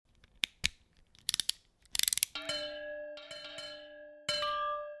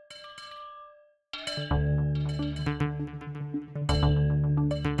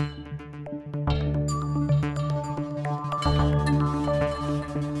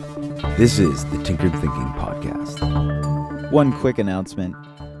This is the Tinkered Thinking Podcast. One quick announcement.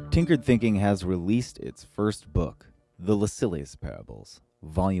 Tinkered Thinking has released its first book, The Lucilius Parables,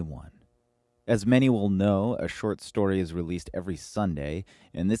 Volume 1. As many will know, a short story is released every Sunday,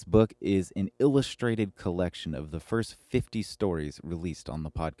 and this book is an illustrated collection of the first 50 stories released on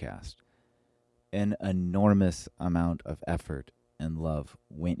the podcast. An enormous amount of effort and love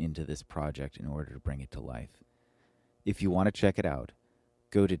went into this project in order to bring it to life. If you want to check it out,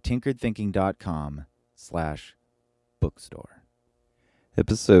 go to tinkeredthinking.com/bookstore.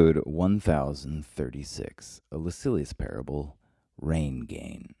 Episode 1036, A Lucilius Parable, Rain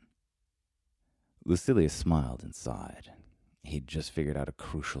Gain. Lucilius smiled and sighed. He'd just figured out a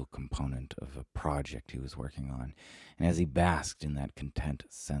crucial component of a project he was working on, and as he basked in that content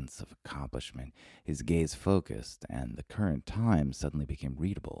sense of accomplishment, his gaze focused, and the current time suddenly became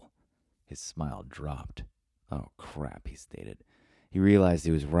readable. His smile dropped. Oh, crap, he stated. He realized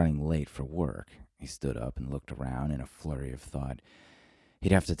he was running late for work. He stood up and looked around in a flurry of thought.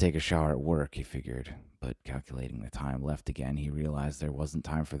 He'd have to take a shower at work, he figured, but calculating the time left again, he realized there wasn't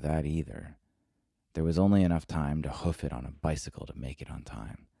time for that either. There was only enough time to hoof it on a bicycle to make it on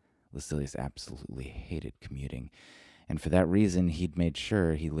time. Lucilius absolutely hated commuting, and for that reason he'd made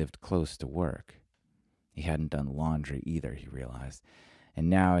sure he lived close to work. He hadn't done laundry either, he realized, and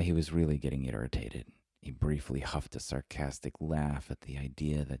now he was really getting irritated. He briefly huffed a sarcastic laugh at the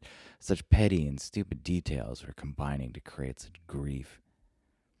idea that such petty and stupid details were combining to create such grief.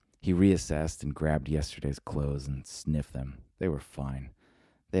 He reassessed and grabbed yesterday's clothes and sniffed them. They were fine.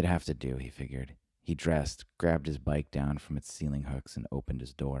 They'd have to do, he figured. He dressed, grabbed his bike down from its ceiling hooks, and opened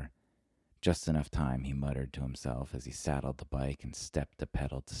his door. Just enough time, he muttered to himself as he saddled the bike and stepped the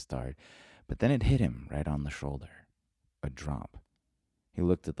pedal to start, but then it hit him right on the shoulder. A drop. He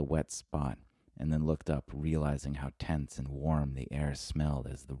looked at the wet spot, and then looked up, realizing how tense and warm the air smelled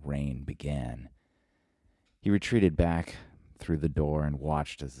as the rain began. He retreated back through the door and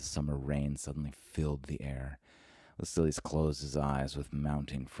watched as the summer rain suddenly filled the air. Lucilius closed his eyes with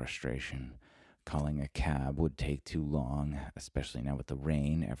mounting frustration. Calling a cab would take too long, especially now with the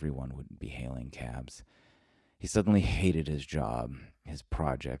rain. Everyone would be hailing cabs. He suddenly hated his job, his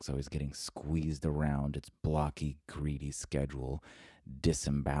projects always getting squeezed around its blocky, greedy schedule,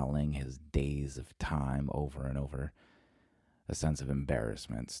 disemboweling his days of time over and over. A sense of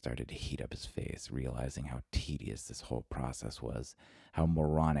embarrassment started to heat up his face, realizing how tedious this whole process was, how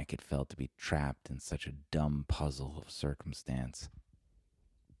moronic it felt to be trapped in such a dumb puzzle of circumstance.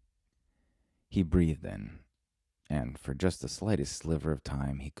 He breathed in, and for just the slightest sliver of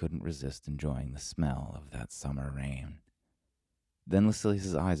time he couldn't resist enjoying the smell of that summer rain. Then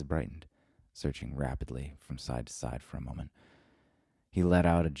Lucilius's eyes brightened, searching rapidly from side to side for a moment. He let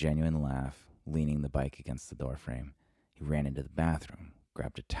out a genuine laugh, leaning the bike against the doorframe. He ran into the bathroom,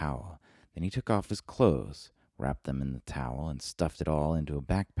 grabbed a towel. Then he took off his clothes, wrapped them in the towel, and stuffed it all into a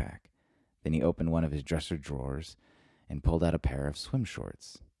backpack. Then he opened one of his dresser drawers and pulled out a pair of swim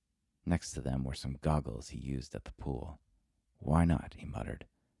shorts. Next to them were some goggles he used at the pool. Why not, he muttered.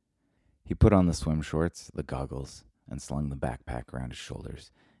 He put on the swim shorts, the goggles, and slung the backpack around his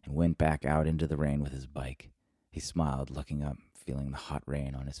shoulders, and went back out into the rain with his bike. He smiled, looking up, feeling the hot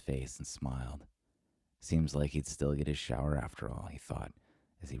rain on his face, and smiled. Seems like he'd still get his shower after all, he thought,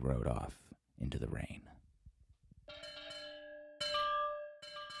 as he rode off into the rain.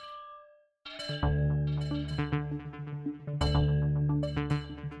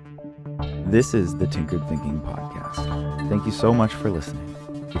 This is the Tinkered Thinking Podcast. Thank you so much for listening.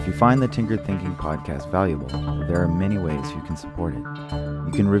 If you find the Tinkered Thinking Podcast valuable, there are many ways you can support it.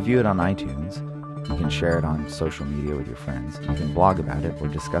 You can review it on iTunes. You can share it on social media with your friends. You can blog about it or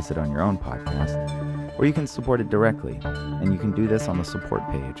discuss it on your own podcast. Or you can support it directly, and you can do this on the support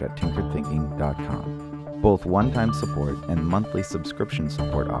page at tinkeredthinking.com. Both one-time support and monthly subscription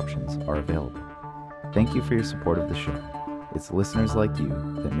support options are available. Thank you for your support of the show. It's listeners like you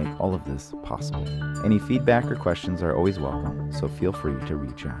that make all of this possible. Any feedback or questions are always welcome, so feel free to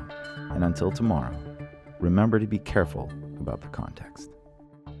reach out. And until tomorrow, remember to be careful about the context.